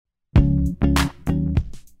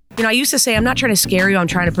You know, I used to say, I'm not trying to scare you, I'm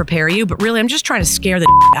trying to prepare you, but really, I'm just trying to scare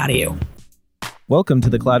the out of you. Welcome to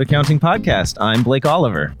the Cloud Accounting Podcast. I'm Blake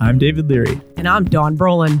Oliver. I'm David Leary. And I'm Dawn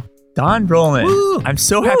Brolin. Dawn Brolin. Woo! I'm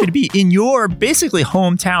so happy to be in your basically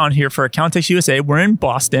hometown here for Accountex USA. We're in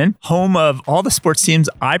Boston, home of all the sports teams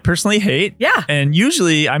I personally hate. Yeah. And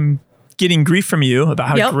usually I'm getting grief from you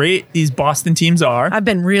about how great these Boston teams are. I've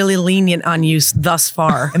been really lenient on you thus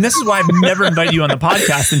far. And this is why I've never invited you on the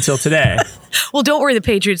podcast until today. Well, don't worry. The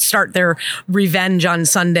Patriots start their revenge on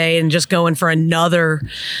Sunday and just going for another,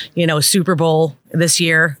 Super Bowl this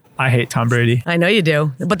year. I hate Tom Brady. I know you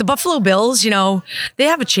do. But the Buffalo Bills, they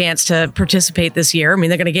have a chance to participate this year. I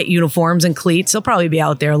mean, they're going to get uniforms and cleats. They'll probably be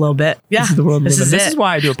out there a little bit. Yeah. This is the world we live in. This is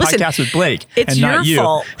why I do a podcast with Blake and not you.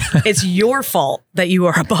 Fault. It's your fault that you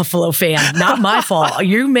are a Buffalo fan, not my fault.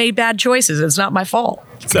 You made bad choices. It's not my fault.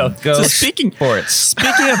 So speaking of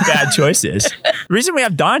bad choices, the reason we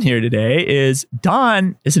have Dawn here today is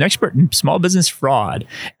Dawn is an expert in small business fraud.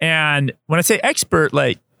 And when I say expert,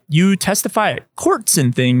 you testify at courts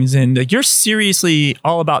and things, and you're seriously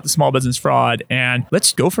all about the small business fraud. And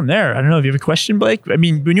let's go from there. I don't know if you have a question, Blake. I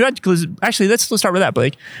mean, let's start with that,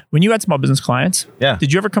 Blake. When you had small business clients,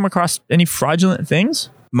 did you ever come across any fraudulent things?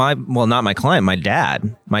 Not my client, my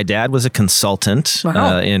dad. My dad was a consultant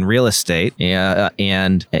in real estate,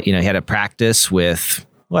 and he had a practice with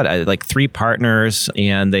three partners,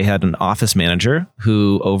 and they had an office manager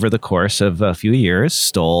who, over the course of a few years,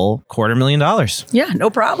 stole $250,000. Yeah, no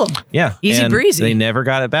problem. Yeah. Easy breezy. They never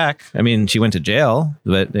got it back. I mean, she went to jail,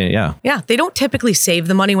 but yeah. Yeah, they don't typically save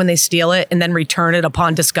the money when they steal it and then return it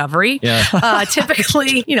upon discovery. Yeah.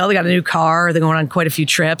 Typically, they got a new car, they're going on quite a few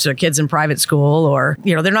trips, or kids in private school, or,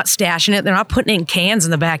 they're not stashing it, they're not putting it in cans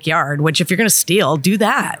in the backyard, which if you're going to steal, do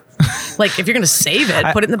that. If you're going to save it,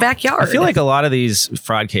 put it in the backyard. I feel like a lot of these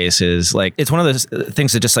fraud cases, it's one of those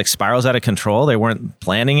things that just spirals out of control. They weren't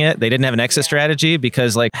planning it. They didn't have an exit strategy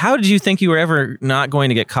because how did you think you were ever not going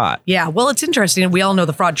to get caught? Yeah, well, it's interesting. We all know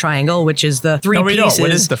the fraud triangle, which is the three pieces. No, we don't.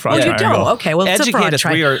 What is the fraud triangle? You don't? Okay, well, it's a fraud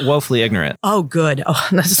triangle. We are woefully ignorant. Oh, good. Oh,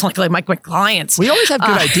 that's like my clients. We always have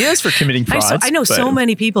good ideas for committing frauds. I know so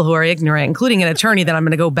many people who are ignorant, including an attorney that I'm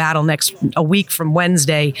going to go battle a week from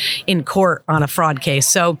Wednesday in court on a fraud case.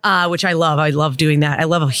 So, which I love. I love doing that. I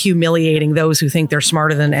love humiliating those who think they're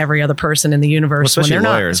smarter than every other person in the universe when they're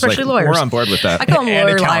not. Especially lawyers. We're on board with that. I call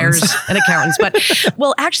them liars and accountants. But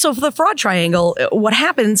actually, so for the fraud triangle, what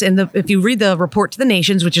happens if you read the Report to the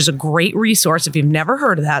Nations, which is a great resource, if you've never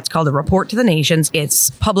heard of that, it's called the Report to the Nations. It's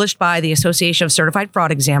published by the Association of Certified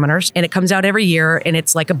Fraud Examiners, and it comes out every year, and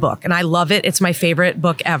it's like a book. And I love it. It's my favorite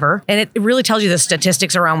book ever. And it really tells you the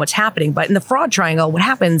statistics around what's happening. But in the fraud triangle, what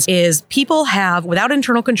happens is people have, without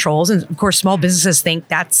internal controls, and of course, small businesses think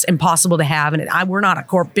that's impossible to have. And we're not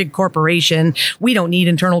a big corporation. We don't need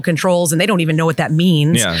internal controls, and they don't even know what that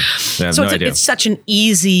means. Yeah. So it's such an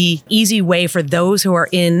easy way for those who are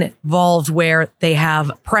involved where they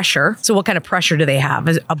have pressure. So what kind of pressure do they have?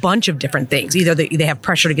 A bunch of different things. Either they have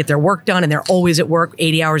pressure to get their work done, and they're always at work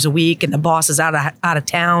 80 hours a week, and the boss is out of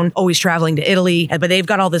town, always traveling to Italy. But they've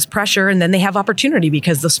got all this pressure, and then they have opportunity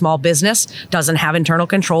because the small business doesn't have internal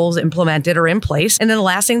controls implemented or in place. And then the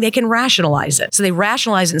last thing, they can rationalize it. So they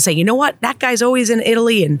rationalize it and say, you know what? That guy's always in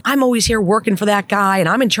Italy, and I'm always here working for that guy, and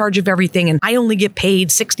I'm in charge of everything, and I only get paid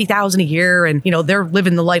 $60,000 a year, and they're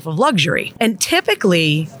living the life of luxury. And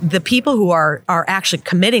typically, the people who are actually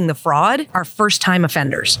committing the fraud are first-time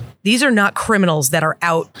offenders. These are not criminals that are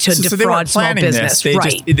out to defraud small business.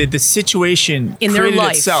 The situation in their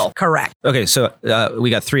life itself. Correct. Okay, so we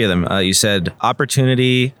got three of them. You said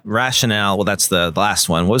opportunity, rationale. Well, that's the last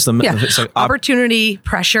one. What was the opportunity,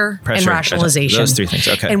 pressure, and rationalization. Those three things.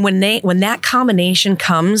 Okay. And when that combination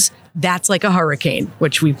comes, that's like a hurricane,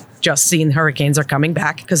 which we've just seen hurricanes are coming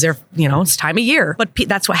back because they're, it's time of year. But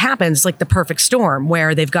that's what happens. It's like the perfect storm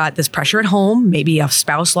where they've got this pressure at home. Maybe a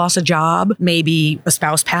spouse lost a job. Maybe a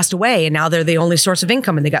spouse passed away and now they're the only source of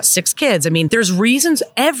income and they got 6 kids. I mean, there's reasons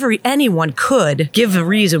anyone could give a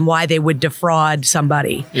reason why they would defraud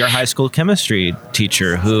somebody. Your high school chemistry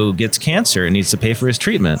teacher who gets cancer and needs to pay for his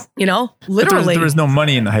treatment. Literally. There was no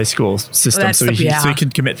money in the high school system, so he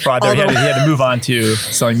could commit fraud there. He had to move on to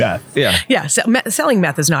selling meth. Yeah. Selling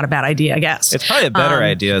meth is not a bad idea, I guess. It's probably a better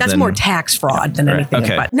idea. That's more tax fraud than anything.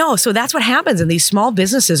 Okay. But no, so that's what happens. And these small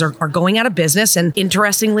businesses are going out of business. And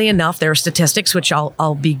interestingly enough, there are statistics, which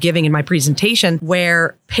I'll be giving in my presentation,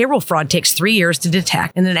 where payroll fraud takes 3 years to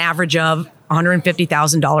detect and an average of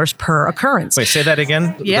 $150,000 per occurrence. Wait, say that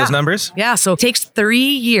again? Yeah. Those numbers? Yeah. So it takes 3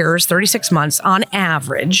 years, 36 months on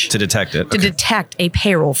average to detect it. To detect a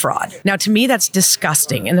payroll fraud. Now, to me, that's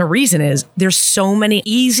disgusting. And the reason is there's so many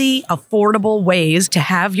easy, affordable ways to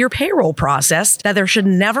have your payroll processed that there should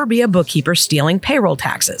never be a bookkeeper stealing payroll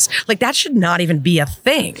taxes. Like that should not even be a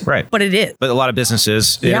thing. Right. But it is. But a lot of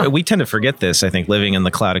businesses, we tend to forget this, I think, living in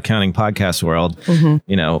the cloud accounting podcast world,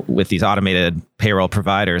 with these automated payroll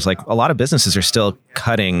providers, like a lot of businesses are still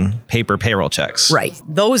cutting paper payroll checks. Right.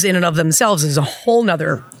 Those in and of themselves is a whole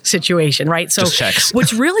nother situation, right? So just checks.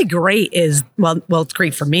 What's really great is, well, it's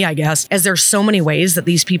great for me, I guess, as there's so many ways that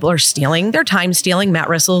these people are stealing. They're time stealing. Matt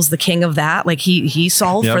Rissel's the king of that. Like he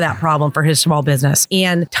solved for that problem for his small business.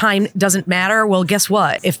 And time doesn't matter. Well, guess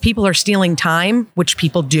what? If people are stealing time, which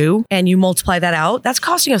people do, and you multiply that out, that's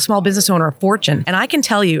costing a small business owner a fortune. And I can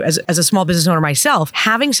tell you, as a small business owner myself,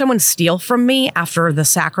 having someone steal from me after the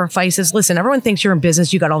sacrifices, listen, everyone thinks you're in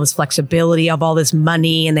business, you got all this flexibility of all this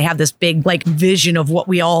money, and they have this big like vision of what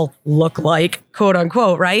we all look like, quote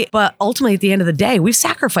unquote, right? But ultimately, at the end of the day, we've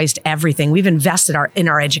sacrificed everything. We've invested in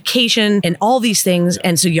our education and all these things.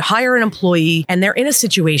 And so you hire an employee and they're in a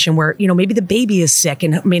situation where, maybe the baby is sick.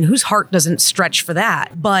 And I mean, whose heart doesn't stretch for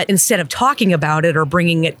that? But instead of talking about it or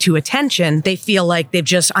bringing it to attention, they feel like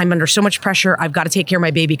I'm under so much pressure. I've got to take care of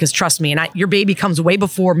my baby because trust me, your baby comes way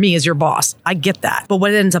before me as your boss. I get that. But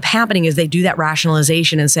what ends up happening is they do that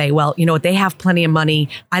rationalization and say, well, you know what? They have plenty of money.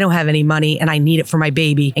 I don't have any money and I need it for my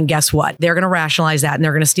baby. And guess what? They're going to rationalize that and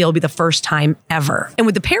they're going to steal. It'll be the first time ever. And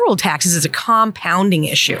with the payroll taxes, it's a compounding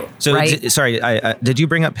issue. So, right? Did you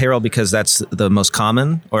bring up payroll because that's the most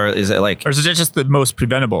common, or is it like, or is it just the most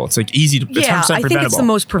preventable? It's like easy to. Yeah, I think it's the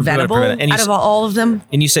most preventable out of all of them.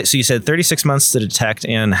 And you said 36 months to detect,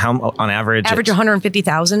 and how on average? Average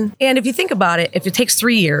 150,000. And if you think about it, if it takes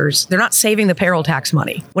 3 years, they're not saving the payroll tax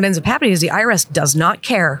money. What ends up happening is the IRS does not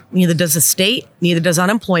care. Neither does the state. Neither does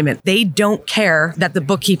unemployment. They don't care that the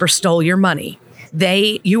bookkeeper stole your money.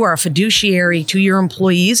 You are a fiduciary to your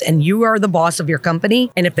employees and you are the boss of your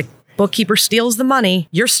company. And if the bookkeeper steals the money,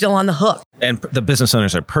 you're still on the hook. And the business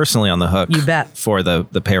owners are personally on the hook. You bet. For the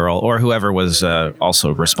payroll, or whoever was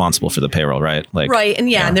also responsible for the payroll, right? Right.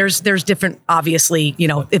 And and there's different, obviously,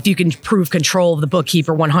 if you can prove control of the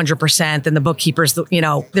bookkeeper 100%, then the bookkeeper's,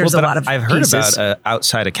 there's a lot of I've heard pieces. about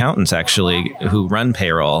outside accountants actually who run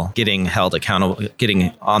payroll getting held accountable,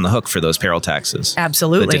 getting on the hook for those payroll taxes.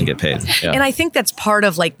 Absolutely. That didn't get paid. Yeah. And I think that's part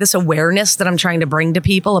of like this awareness that I'm trying to bring to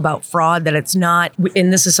people about fraud, that it's not,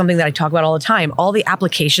 and this is something that I talk about all the time, all the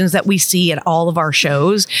applications that we see at all of our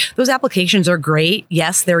shows, those applications are great.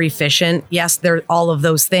 Yes, they're efficient. Yes, they're all of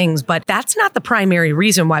those things, but that's not the primary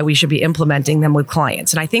reason why we should be implementing them with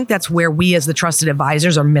clients. And I think that's where we as the trusted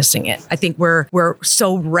advisors are missing it. I think we're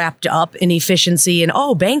so wrapped up in efficiency and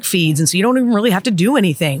bank feeds. And so you don't even really have to do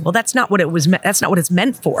anything. Well, that's not what it was. That's not what it's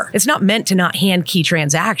meant for. It's not meant to not hand key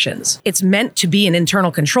transactions. It's meant to be an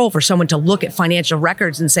internal control for someone to look at financial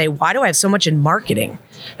records and say, why do I have so much in marketing?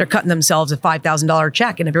 They're cutting themselves a $5,000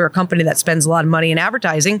 check. And if you're a company that spends a lot of money in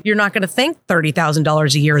advertising, you're not going to think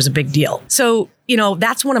 $30,000 a year is a big deal. So,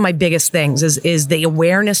 that's one of my biggest things is the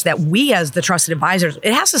awareness that we as the trusted advisors,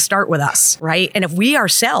 it has to start with us, right? And if we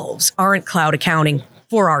ourselves aren't cloud accounting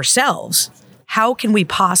for ourselves, how can we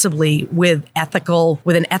possibly, with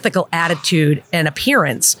an ethical attitude and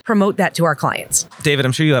appearance, promote that to our clients? David,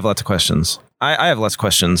 I'm sure you have lots of questions. I have lots of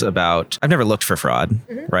questions about, I've never looked for fraud,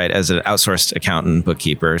 right? As an outsourced accountant,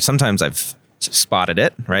 bookkeeper, sometimes I've spotted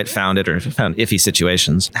it, right? Found iffy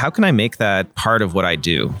situations. How can I make that part of what I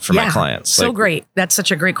do for my clients? So great. That's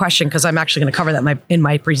such a great question because I'm actually going to cover that in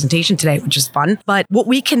my presentation today, which is fun. But what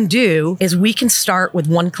we can do is we can start with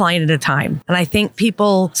one client at a time. And I think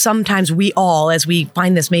people, sometimes as we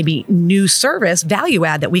find this maybe new service, value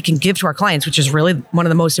add that we can give to our clients, which is really one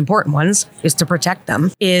of the most important ones, is to protect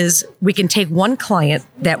them, is we can take one client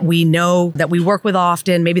that we know that we work with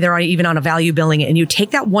often, maybe they're even on a value billing, and you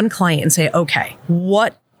take that one client and say, okay,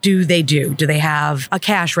 what do they do? Do they have a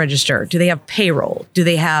cash register? Do they have payroll? Do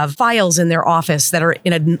they have files in their office that are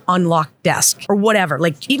in an unlocked desk or whatever?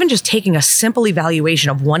 Like even just taking a simple evaluation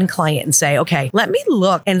of one client and say, okay, let me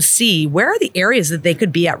look and see where are the areas that they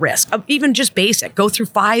could be at risk of even just basic. Go through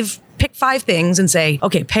pick 5 things and say,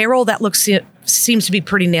 okay, payroll, that seems to be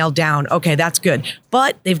pretty nailed down. Okay, that's good.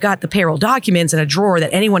 But they've got the payroll documents in a drawer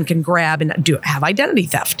that anyone can grab and have identity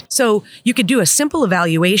theft. So you could do a simple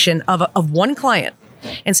evaluation of one client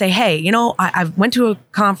and say, hey, I went to a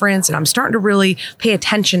conference and I'm starting to really pay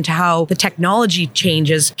attention to how the technology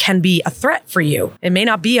changes can be a threat for you. It may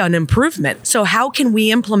not be an improvement. So how can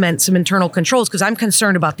we implement some internal controls? Because I'm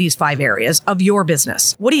concerned about these 5 areas of your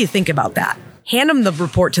business. What do you think about that? hand them the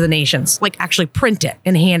report to the nations, like actually print it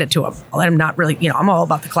and hand it to them. I'll let them not really, I'm all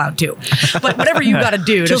about the cloud too. But whatever you got to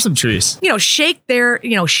do. Kill some trees. Shake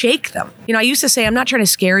them. I used to say, I'm not trying to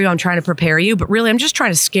scare you, I'm trying to prepare you, but really I'm just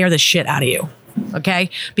trying to scare the shit out of you. Okay?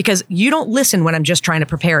 Because you don't listen when I'm just trying to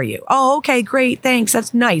prepare you. Oh, okay, great. Thanks.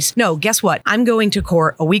 That's nice. No, guess what? I'm going to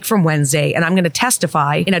court a week from Wednesday and I'm going to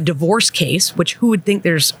testify in a divorce case, which who would think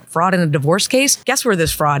there's fraud in a divorce case? Guess where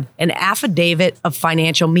there's fraud? An affidavit of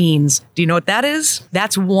financial means. Do you know what that is?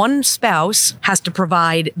 That's one spouse has to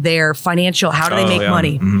provide their financial, how do they make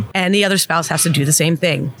money? Mm-hmm. And the other spouse has to do the same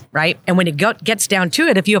thing, right? And when it gets down to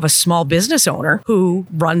it, if you have a small business owner who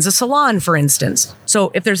runs a salon, for instance.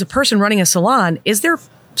 So if there's a person running a salon, is their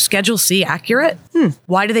Schedule C accurate?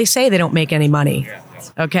 Why do they say they don't make any money?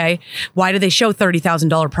 Okay. Why do they show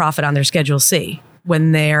 $30,000 profit on their Schedule C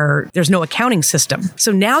when there's no accounting system?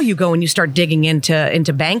 So now you go and you start digging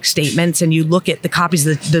into bank statements and you look at the copies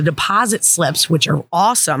of the deposit slips, which are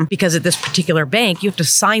awesome because at this particular bank, you have to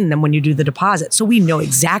sign them when you do the deposit. So we know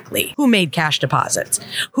exactly who made cash deposits,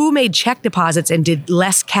 who made check deposits and did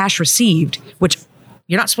less cash received, which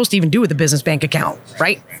you're not supposed to even do with a business bank account,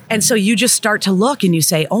 right? And so you just start to look and you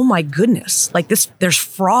say, oh my goodness, like there's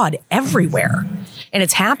fraud everywhere. And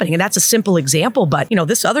it's happening. And that's a simple example. But,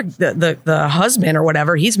 this other, the husband or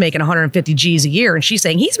whatever, he's making 150 G's a year. And she's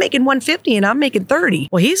saying he's making 150 and I'm making 30.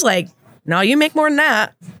 Well, he's like, no, you make more than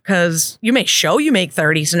that because you may show you make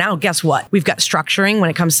 30. So now guess what? We've got structuring when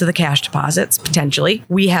it comes to the cash deposits, potentially.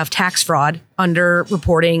 We have tax fraud, under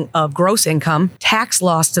reporting of gross income, tax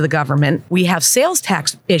loss to the government. We have sales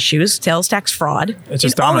tax issues, sales tax fraud. It's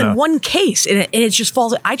just all in one case. And it just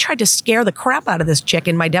falls. I tried to scare the crap out of this chick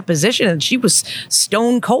in my deposition and she was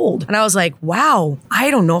stone cold. And I was like, wow,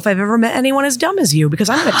 I don't know if I've ever met anyone as dumb as you because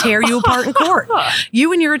I'm going to tear you apart in court.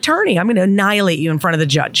 You and your attorney, I'm going to annihilate you in front of the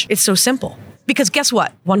judge. It's so simple. Because guess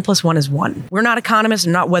what? 1 + 1 is 1. We're not economists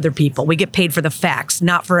and not weather people. We get paid for the facts,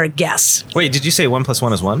 not for a guess. Wait, did you say 1 +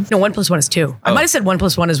 1 is 1? No, 1 + 1 is 2. I might have said 1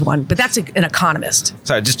 + 1 is 1, but that's an economist.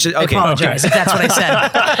 Sorry, just okay. I apologize if that's what I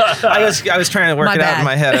said. I was trying to work out in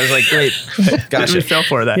my head. I was like, wait, gotcha. We fell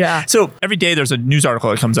for that. Yeah. So every day there's a news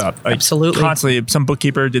article that comes up. Like, absolutely. Constantly, some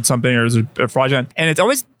bookkeeper did something or there's a fraudulent. And it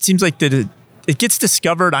always seems like it gets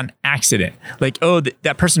discovered on accident. Like,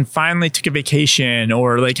 that person finally took a vacation,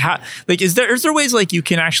 or like is there ways like you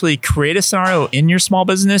can actually create a scenario in your small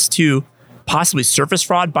business to possibly surface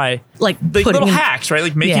fraud by like little hacks, right?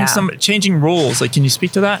 Like making changing rules. Like, can you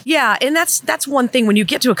speak to that? Yeah. And that's one thing when you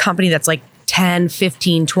get to a company that's like 10,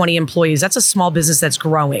 15, 20 employees, that's a small business that's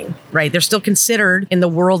growing, right? They're still considered in the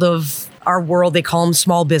world of our world, they call them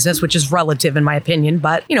small business, which is relative in my opinion.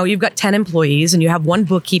 But, you've got 10 employees and you have one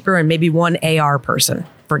bookkeeper and maybe one AR person,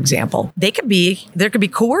 for example. There could be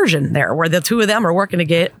coercion there where the two of them are working to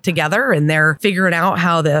get together and they're figuring out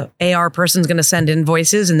how the AR person's going to send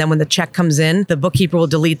invoices. And then when the check comes in, the bookkeeper will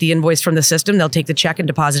delete the invoice from the system. They'll take the check and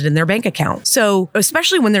deposit it in their bank account. So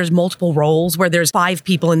especially when there's multiple roles where there's 5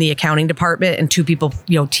 people in the accounting department and 2 people,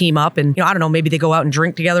 team up and, I don't know, maybe they go out and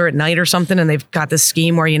drink together at night or something. And they've got this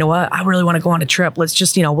scheme where, I really want to go on a trip. Let's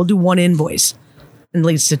just, we'll do one invoice and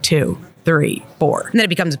leads to 2. 3, 4. And then it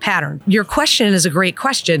becomes a pattern. Your question is a great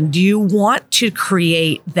question. Do you want to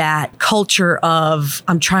create that culture of,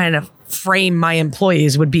 I'm trying to frame my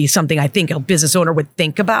employees would be something I think a business owner would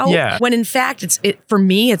think about. Yeah. When in fact, for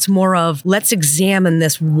me, it's more of let's examine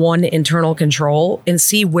this one internal control and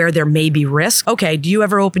see where there may be risk. Okay, do you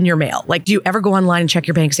ever open your mail? Like, do you ever go online and check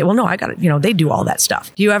your bank and say, well, no, I got it. They do all that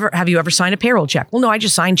stuff. Have you ever signed a payroll check? Well, no, I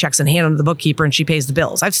just sign checks and hand them to the bookkeeper and she pays the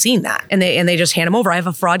bills. I've seen that. And they just hand them over. I have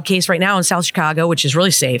a fraud case right now in South Chicago, which is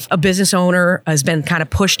really safe. A business owner has been kind of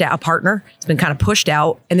pushed out, a partner has been kind of pushed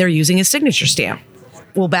out, and they're using his signature stamp.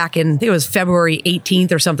 Well, back in, I think it was February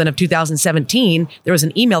 18th or something of 2017, there was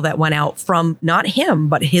an email that went out from not him,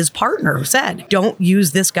 but his partner who said, don't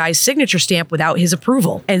use this guy's signature stamp without his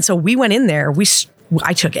approval. And so we went in there,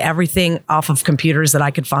 I took everything off of computers that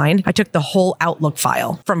I could find. I took the whole Outlook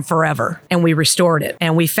file from forever and we restored it.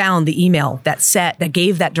 And we found the email that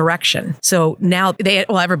gave that direction. So now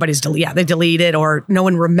everybody's they delete it or no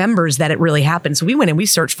one remembers that it really happened. So we went and we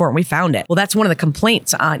searched for it and we found it. Well, that's one of the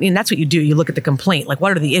complaints and that's what you do. You look at the complaint, like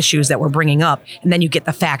what are the issues that we're bringing up? And then you get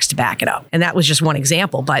the facts to back it up. And that was just one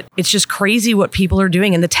example, but it's just crazy what people are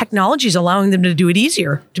doing. And the technology is allowing them to do it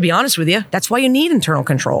easier, to be honest with you. That's why you need internal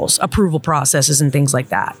controls, approval processes and things like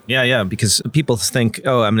that. Yeah, because people think,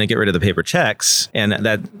 I'm going to get rid of the paper checks. And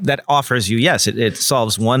that offers you, yes, it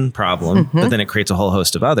solves one problem, but then it creates a whole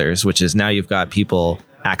host of others, which is now you've got people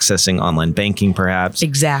accessing online banking, perhaps.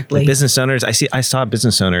 Exactly. Like business owners, I saw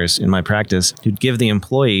business owners in my practice who'd give the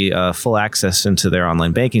employee full access into their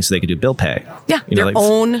online banking so they could do bill pay. Yeah, their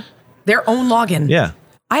own Their own login. Yeah.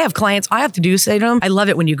 I have clients, I have to say to them, I love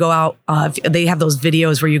it when you go out, they have those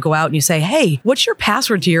videos where you go out and you say, hey, what's your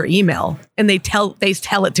password to your email? And they tell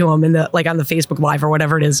it to them in like on the Facebook Live or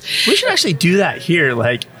whatever it is. We should actually do that here,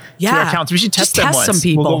 like to our accounts. We should test them once. Some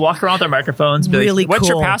people. We'll go walk around with our microphones, be really like, what's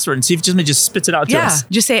cool. your password? And see if it just spits it out to us.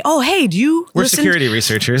 Just say, oh, hey, We're security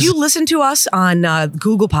researchers. Do you listen to us on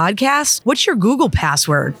Google Podcasts? What's your Google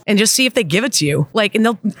password? And just see if they give it to you. Like, and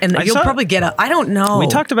you'll probably get I don't know. We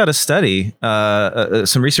talked about a study.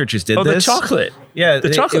 Some researchers did this. Chocolate. Yeah,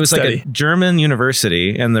 the chocolate it was study. like a German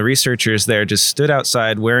university, and the researchers there just stood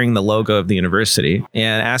outside wearing the logo of the university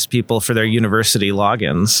and asked people for their university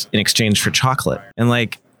logins in exchange for chocolate. And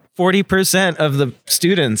like 40% of the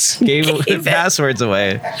students gave passwords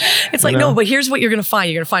away. It's like, no, but here's what you're going to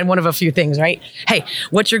find. You're going to find one of a few things, right? Hey,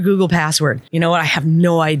 what's your Google password? You know what? I have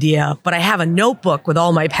no idea, but I have a notebook with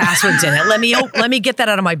all my passwords in it. Let me get that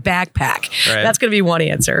out of my backpack. Right. That's going to be one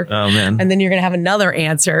answer. Oh, man. And then you're going to have another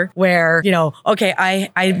answer where, okay,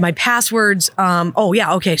 I my passwords,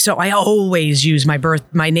 so I always use my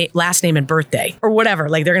last name and birthday or whatever.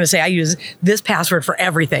 Like they're going to say I use this password for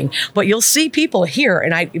everything. But you'll see people here,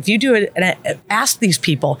 and if you do it, and I ask these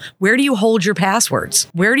people, where do you hold your passwords?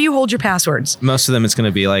 Where do you hold your passwords? Most of them, it's going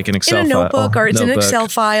to be like an Excel file. In a notebook, or it's in an Excel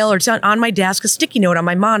file, or it's on my desk, a sticky note on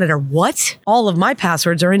my monitor. What? All of my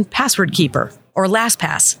passwords are in Password Keeper or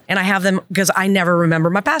LastPass. And I have them because I never remember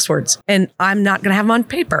my passwords. And I'm not going to have them on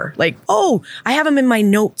paper. Like, I have them in my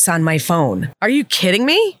notes on my phone. Are you kidding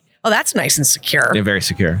me? Oh, that's nice and secure. Yeah, very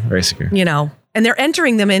secure. Very secure. And they're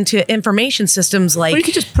entering them into information systems like... Well, you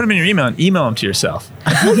could just put them in your email and email them to yourself.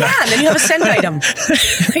 Well, yeah, and then you have a send item.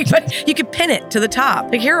 But you could pin it to the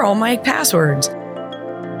top. Like, here are all my passwords.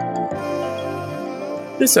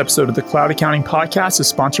 This episode of the Cloud Accounting Podcast is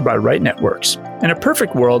sponsored by Right Networks. In a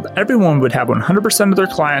perfect world, everyone would have 100% of their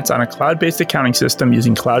clients on a cloud-based accounting system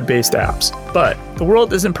using cloud-based apps. But the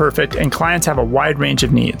world isn't perfect, and clients have a wide range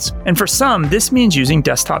of needs. And for some, this means using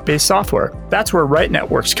desktop-based software. That's where Right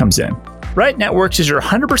Networks comes in. Right Networks is your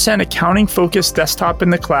 100% accounting-focused desktop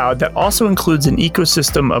in the cloud that also includes an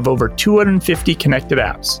ecosystem of over 250 connected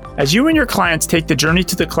apps. As you and your clients take the journey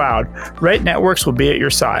to the cloud, Right Networks will be at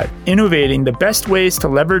your side, innovating the best ways to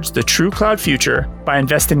leverage the true cloud future by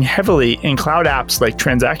investing heavily in cloud apps like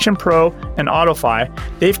Transaction Pro and AutoFi.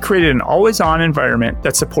 They've created an always-on environment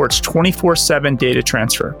that supports 24/7 data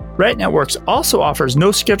transfer. Right Networks also offers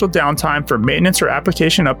no scheduled downtime for maintenance or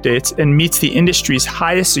application updates and meets the industry's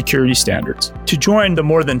highest security standards. To join the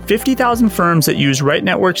more than 50,000 firms that use Right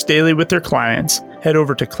Networks daily with their clients, head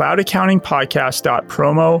over to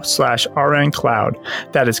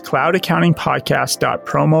cloudaccountingpodcast.promo/RNCloud. That is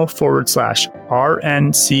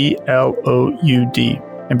cloudaccountingpodcast.promo/RNCLOUD.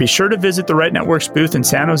 And be sure to visit the Right Networks booth in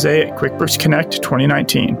San Jose at QuickBooks Connect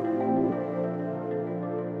 2019.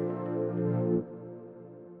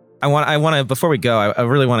 I want to before we go, I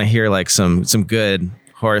really want to hear like some good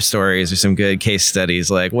horror stories or some good case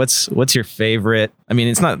studies. Like what's your favorite? I mean,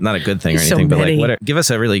 it's not a good thing or anything, but like give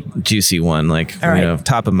us a really juicy one, like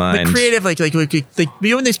top of mind. The creative, like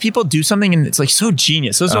when these people do something and it's like so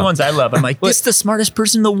genius. Those are the ones I love. I'm like, this is the smartest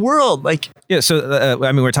person in the world. Like, yeah. So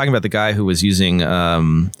we're talking about the guy who was using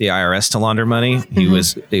the IRS to launder money.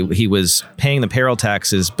 Mm-hmm. He was paying the payroll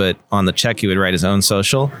taxes, but on the check he would write his own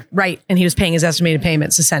social. Right, and he was paying his estimated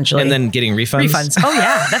payments essentially, and then getting refunds. Oh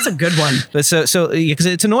yeah, that's a good one. But so because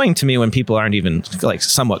it's annoying to me when people aren't even like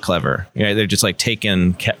somewhat clever. They're just like taking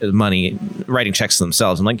money, writing checks to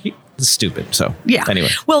themselves. I'm like, it's stupid. So yeah. Anyway,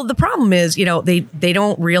 well, the problem is, they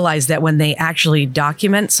don't realize that when they actually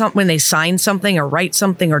document something, when they sign something or write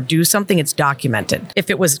something or do something, it's documented. If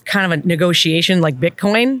it was kind of a negotiation like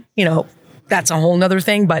Bitcoin, that's a whole nother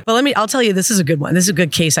thing. But I'll tell you, this is a good one. This is a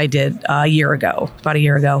good case I did about a year ago.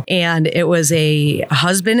 And it was a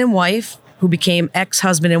husband and wife who became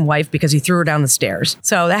ex-husband and wife because he threw her down the stairs.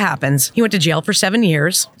 So that happens. He went to jail for 7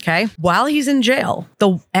 years. Okay. While he's in jail,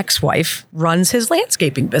 the ex-wife runs his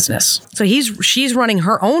landscaping business. So she's running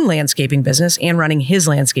her own landscaping business and running his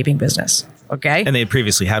landscaping business. Okay. And they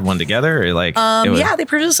previously had one together, or like? They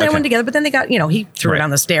previously had one together, but then they got, he threw her down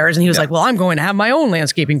the stairs, and he was like, well, I'm going to have my own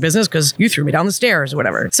landscaping business because you threw me down the stairs or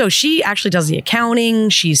whatever. So she actually does the accounting.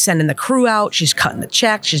 She's sending the crew out. She's cutting the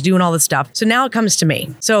checks. She's doing all this stuff. So now it comes to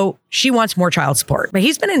me. So she wants more child support, but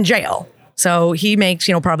he's been in jail. So he makes,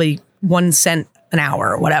 probably 1 cent an hour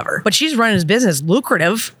or whatever, but she's running his business,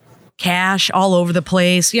 lucrative. Cash all over the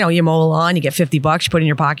place. You mow a lawn, you get $50, you put it in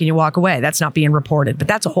your pocket, and you walk away. That's not being reported, but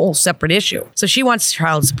that's a whole separate issue. So she wants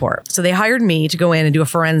child support. So they hired me to go in and do a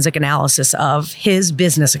forensic analysis of his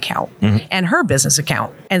business account and her business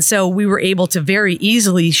account. And so we were able to very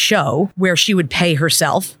easily show where she would pay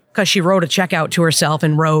herself because she wrote a check out to herself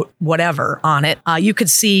and wrote whatever on it. You could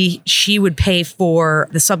see she would pay for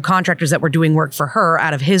the subcontractors that were doing work for her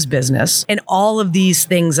out of his business, and all of these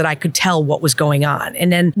things that I could tell what was going on.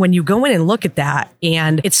 And then when you go in and look at that,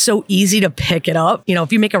 and it's so easy to pick it up.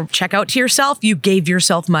 If you make a check out to yourself, you gave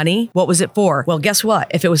yourself money. What was it for? Well, guess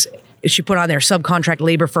what? If she put on there subcontract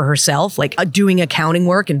labor for herself, like doing accounting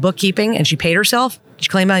work and bookkeeping, and she paid herself, did you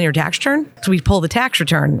claim that on your tax return? So we pull the tax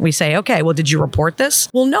return. We say, okay, well, did you report this?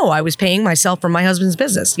 Well, no, I was paying myself from my husband's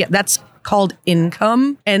business. Yeah, that's called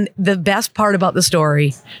income. And the best part about the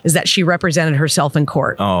story is that she represented herself in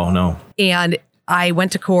court. Oh, no. And I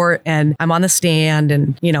went to court and I'm on the stand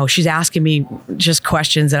and, she's asking me just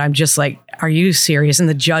questions and I'm just like, are you serious? And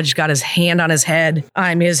the judge got his hand on his head.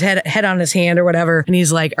 His head on his hand or whatever. And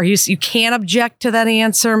he's like, you can't object to that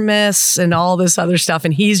answer, miss, and all this other stuff.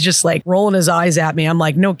 And he's just like rolling his eyes at me. I'm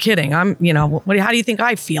like, no kidding. How do you think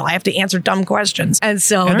I feel? I have to answer dumb questions. And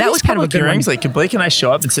so that was kind of a good hearings. Like, could Blake and I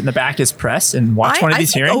show up and sit in the back as press and watch one of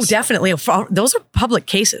these hearings? Oh, definitely. Those are public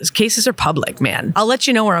cases. Cases are public, man. I'll let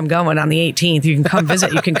you know where I'm going on the 18th. You can come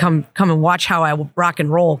visit. You can come and watch how I rock and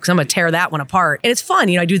roll, because I'm going to tear that one apart. And it's fun.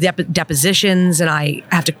 I do depositions and I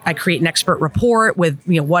create an expert report with,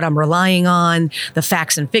 what I'm relying on, the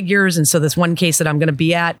facts and figures. And so this one case that I'm going to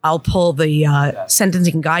be at, I'll pull the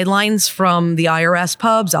sentencing guidelines from the IRS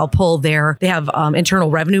pubs. I'll pull they have internal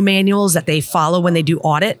revenue manuals that they follow when they do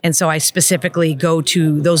audit. And so I specifically go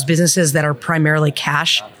to those businesses that are primarily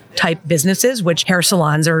cash type businesses, which hair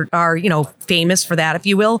salons are famous for that, if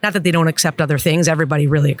you will. Not that they don't accept other things. Everybody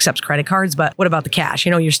really accepts credit cards, but what about the cash?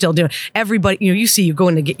 You're still doing, everybody, you go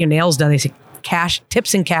in to get your nails done, they say cash,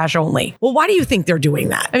 tips and cash only. Well, why do you think they're doing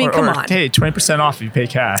that? I mean, come on. Hey, 20% off if you pay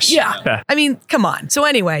cash. Yeah. I mean, come on. So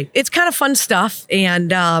anyway, it's kind of fun stuff.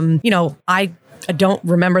 And, I don't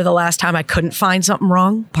remember the last time I couldn't find something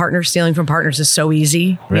wrong. Partners stealing from partners is so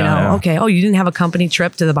easy. Yeah. Okay. Oh, you didn't have a company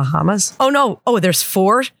trip to the Bahamas? Oh, no. Oh, there's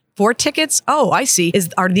four tickets? Oh, I see.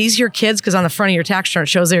 Are these your kids? Because on the front of your tax return, it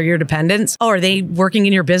shows they're your dependents. Oh, are they working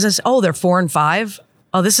in your business? Oh, they're 4 and 5.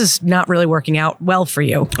 Oh, this is not really working out well for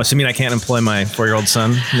you. Assuming I can't employ my 4-year-old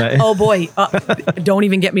son. Oh boy, don't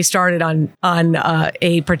even get me started on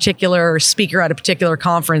a particular speaker at a particular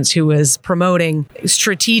conference who was promoting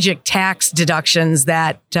strategic tax deductions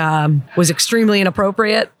that was extremely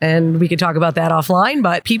inappropriate. And we could talk about that offline,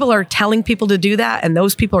 but people are telling people to do that. And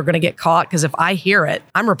those people are going to get caught, because if I hear it,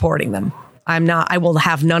 I'm reporting them. I will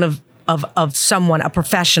have none of someone, a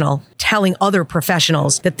professional, telling other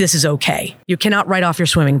professionals that this is okay. You cannot write off your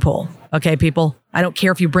swimming pool. Okay, people? I don't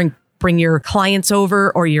care if you bring your clients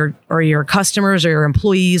over or your customers or your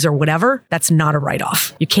employees or whatever. That's not a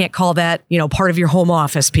write-off. You can't call that, part of your home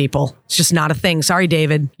office, people. It's just not a thing. Sorry,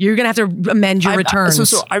 David. You're going to have to amend your returns.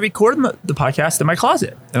 So I record the podcast in my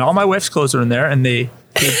closet, and all my wife's clothes are in there, and they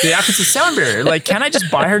act as a sound barrier. Like, can I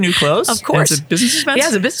just buy her new clothes? Of course. It's a business expense? Yeah,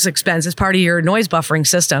 it's a business expense. It's part of your noise buffering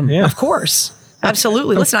system. Yeah. Of course.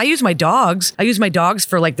 Absolutely. Listen, I use my dogs.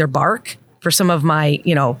 For like their bark, for some of my,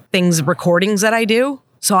 recordings that I do.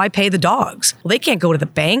 So I pay the dogs. Well, they can't go to the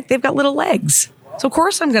bank. They've got little legs. So of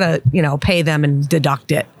course I'm going to, pay them and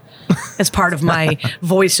deduct it as part of my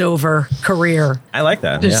voiceover career. I like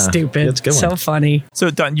that. Just stupid. It's a good one. So funny. So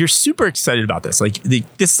Don, you're super excited about this. Like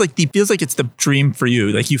feels like it's the dream for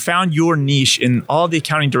you. Like, you found your niche in all the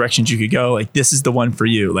accounting directions you could go. Like, this is the one for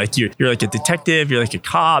you. Like, you're like a detective. You're like a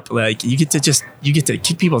cop. Like, you get to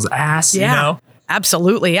kick people's ass. Yeah.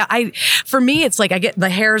 Absolutely. For me, it's like I get the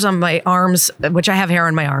hairs on my arms, which I have hair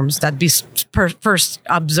on my arms. That'd be first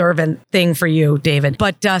observant thing for you, David.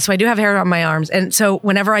 But so I do have hair on my arms. And so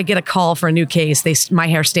whenever I get a call for a new case, my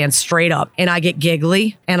hair stands straight up and I get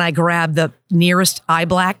giggly and I grab the nearest eye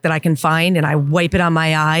black that I can find and I wipe it on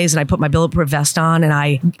my eyes and I put my bulletproof vest on and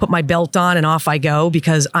I put my belt on and off I go,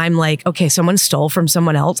 because I'm like, okay, someone stole from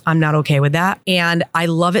someone else. I'm not okay with that. And I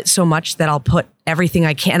love it so much that I'll put everything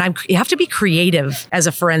I can. You have to be creative as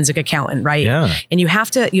a forensic accountant, right? Yeah. And you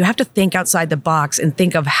have to think outside the box and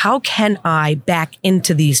think of, how can I back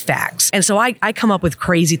into these facts? And so I come up with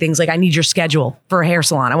crazy things like, I need your schedule for a hair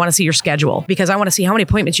salon. I want to see your schedule because I want to see how many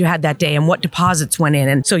appointments you had that day and what deposits went in.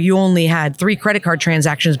 And so you only had 3 credit card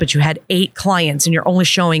transactions, but you had 8 clients and you're only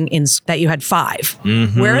showing that you had 5.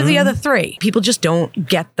 Mm-hmm. Where are the other 3? People just don't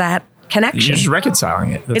get that connection. You're just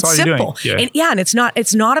reconciling it. That's it's all simple. You're doing. And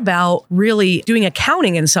it's not about really doing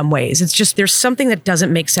accounting in some ways. It's just there's something that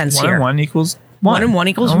doesn't make sense here. 1 and 1 equals 1. 1 and 1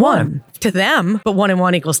 equals 1 to them, but 1 and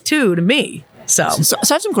 1 equals 2 to me. So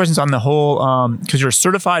I have some questions on the whole, because you're a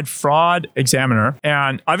certified fraud examiner,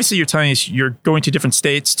 and obviously you're telling us you're going to different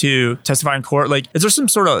states to testify in court. Like, is there some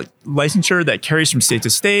sort of licensure that carries from state to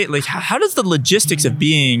state? Like, how does the logistics of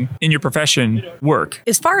being in your profession work?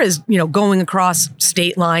 As far as, going across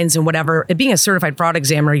state lines and whatever, being a certified fraud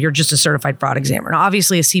examiner, you're just a certified fraud examiner. Now,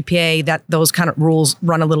 obviously a CPA, that those kind of rules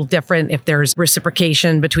run a little different if there's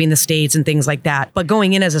reciprocation between the states and things like that. But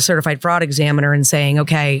going in as a certified fraud examiner and saying,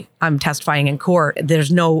 okay, I'm testifying in court,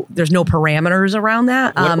 there's no parameters around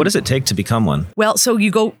that. What does it take to become one? Well, so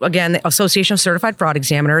you go, again, the Association of Certified Fraud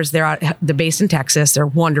Examiners, they're based in Texas. They're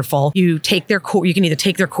wonderful. You take their course, you can either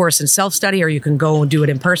take their course in self-study or you can go and do it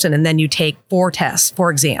in person. And then you take 4 tests,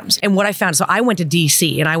 4 exams. And what I found, so I went to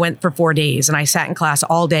DC and I went for 4 days and I sat in class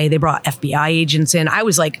all day. They brought FBI agents in. I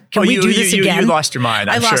was like, can we do this again? You lost your mind.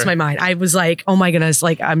 I lost my mind. I was like, oh my goodness,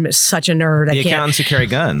 like I'm such a nerd. The accountants who carry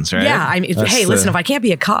guns, right? Yeah. Hey, listen, if I can't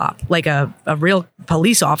be a cop, like a real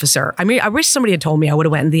police officer, I wish somebody had told me I would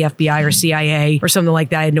have went in the FBI or CIA or something like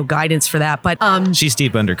that. I had no guidance for that. But she's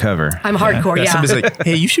deep undercover. I'm hardcore. Yeah. Somebody's like,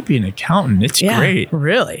 hey, you should be an accountant. It's great.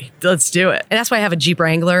 Really? Let's do it. And that's why I have a Jeep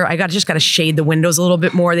Wrangler. I just got to shade the windows a little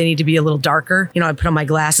bit more. They need to be a little darker. I put on my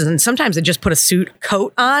glasses, and sometimes I just put a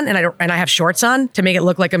coat on, and I have shorts on to make it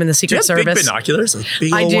look like I'm in the Secret Service. Big binoculars,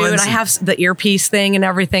 big I old do, ones. and I have the earpiece thing and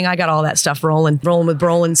everything. I got all that stuff rolling with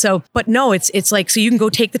Brolin. So, but no, it's like, so you can go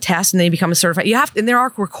take the test and then you become a certified. And there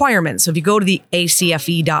are requirements. So if you go to the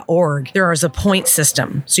acfe.org, there is a point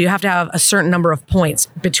system. So you have to have a certain number of points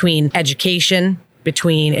between education,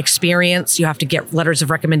 between experience. You have to get letters of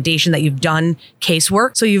recommendation that you've done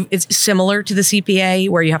casework. So it's similar to the CPA,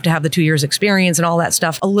 where you have to have the 2 years experience and all that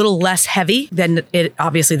stuff. A little less heavy than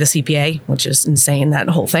obviously the CPA, which is insane, that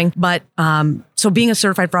whole thing. But so being a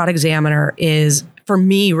certified fraud examiner is, for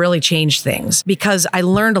me, really changed things, because I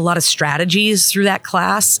learned a lot of strategies through that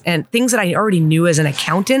class and things that I already knew as an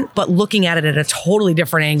accountant, but looking at it at a totally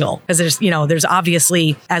different angle. As there's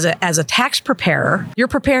obviously, as a tax preparer, you're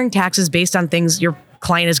preparing taxes based on things your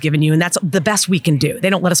client has given you, and that's the best we can do. They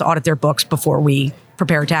don't let us audit their books before we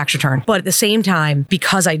prepare a tax return. But at the same time,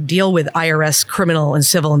 because I deal with IRS criminal and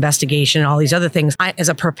civil investigation and all these other things, as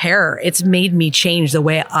a preparer, it's made me change the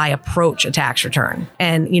way I approach a tax return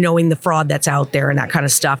and, knowing the fraud that's out there and that kind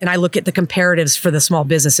of stuff. And I look at the comparatives for the small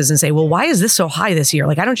businesses and say, well, why is this so high this year?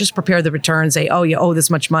 Like, I don't just prepare the return and say, oh, you owe this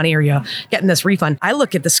much money or you're getting this refund. I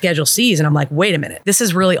look at the Schedule Cs and I'm like, wait a minute, this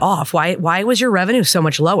is really off. Why was your revenue so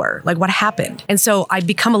much lower? Like, what happened? And so I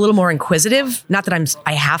become a little more inquisitive. Not that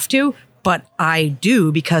I have to, but I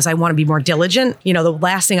do, because I want to be more diligent. The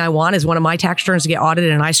last thing I want is one of my tax returns to get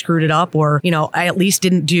audited and I screwed it up, or, I at least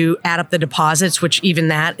didn't add up the deposits, which even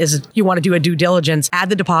that is, you want to do a due diligence, add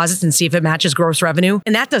the deposits and see if it matches gross revenue.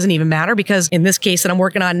 And that doesn't even matter, because in this case that I'm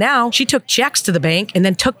working on now, she took checks to the bank and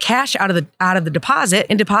then took cash out of the deposit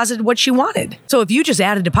and deposited what she wanted. So if you just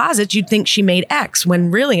added deposits, you'd think she made X,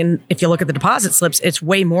 when really, and if you look at the deposit slips, it's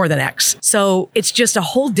way more than X. So it's just a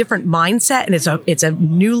whole different mindset, and it's a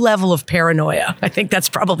new level of paranoia. I think that's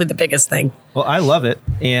probably the biggest thing. Well, I love it.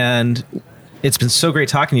 And it's been so great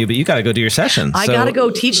talking to you, but you got to go do your session. I got to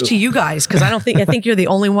go teach to you guys, because I think you're the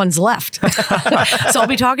only ones left. So I'll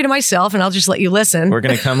be talking to myself and I'll just let you listen. We're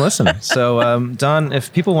going to come listen. So Dawn,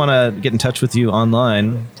 if people want to get in touch with you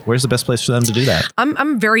online, where's the best place for them to do that?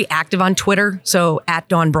 I'm very active on Twitter. So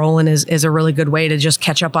 @Dawn Brolin is a really good way to just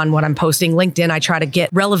catch up on what I'm posting. LinkedIn, I try to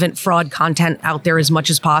get relevant fraud content out there as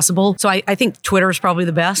much as possible. So I think Twitter is probably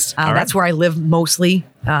the best. That's where I live mostly.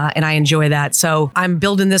 And I enjoy that. So I'm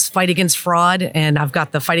building this fight against fraud, and I've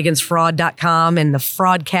got the fightagainstfraud.com and the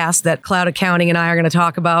Fraudcast that Cloud Accounting and I are going to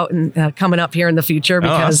talk about and coming up here in the future,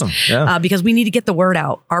 because because we need to get the word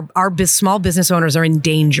out. Our small business owners are in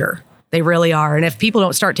danger. They really are. And if people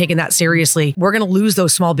don't start taking that seriously, we're going to lose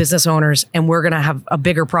those small business owners, and we're going to have a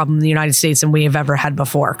bigger problem in the United States than we have ever had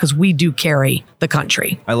before, because we do carry the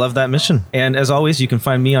country. I love that mission. And as always, you can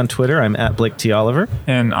find me on Twitter. I'm @BlakeTOliver.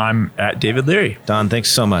 And I'm @David Leary. Dawn, thanks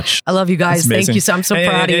so much. I love you guys. Thank you. I'm so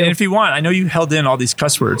proud of you. And if you want, I know you held in all these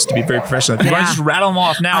cuss words to be very professional. If you want to just rattle them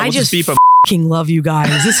off now, we'll just beep them. I love you guys.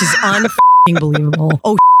 This is unbelievable.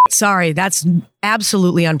 Oh, sorry. That's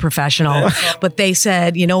absolutely unprofessional. But they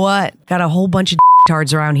said, you know what? Got a whole bunch of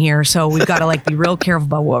tards around here, so we've got to be real careful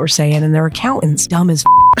about what we're saying. And they're accountants. Dumb as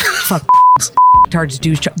fuck. Tards,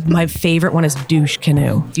 douche. My favorite one is douche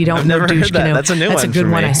canoe. If you don't know douche canoe, that's a new one. That's a good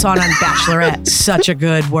one. I saw it on Bachelorette. Such a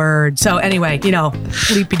good word. So anyway,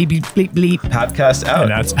 bleepity bleep bleep bleep. Podcast out.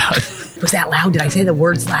 And that's out. Was that loud? Did I say the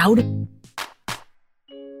words loud?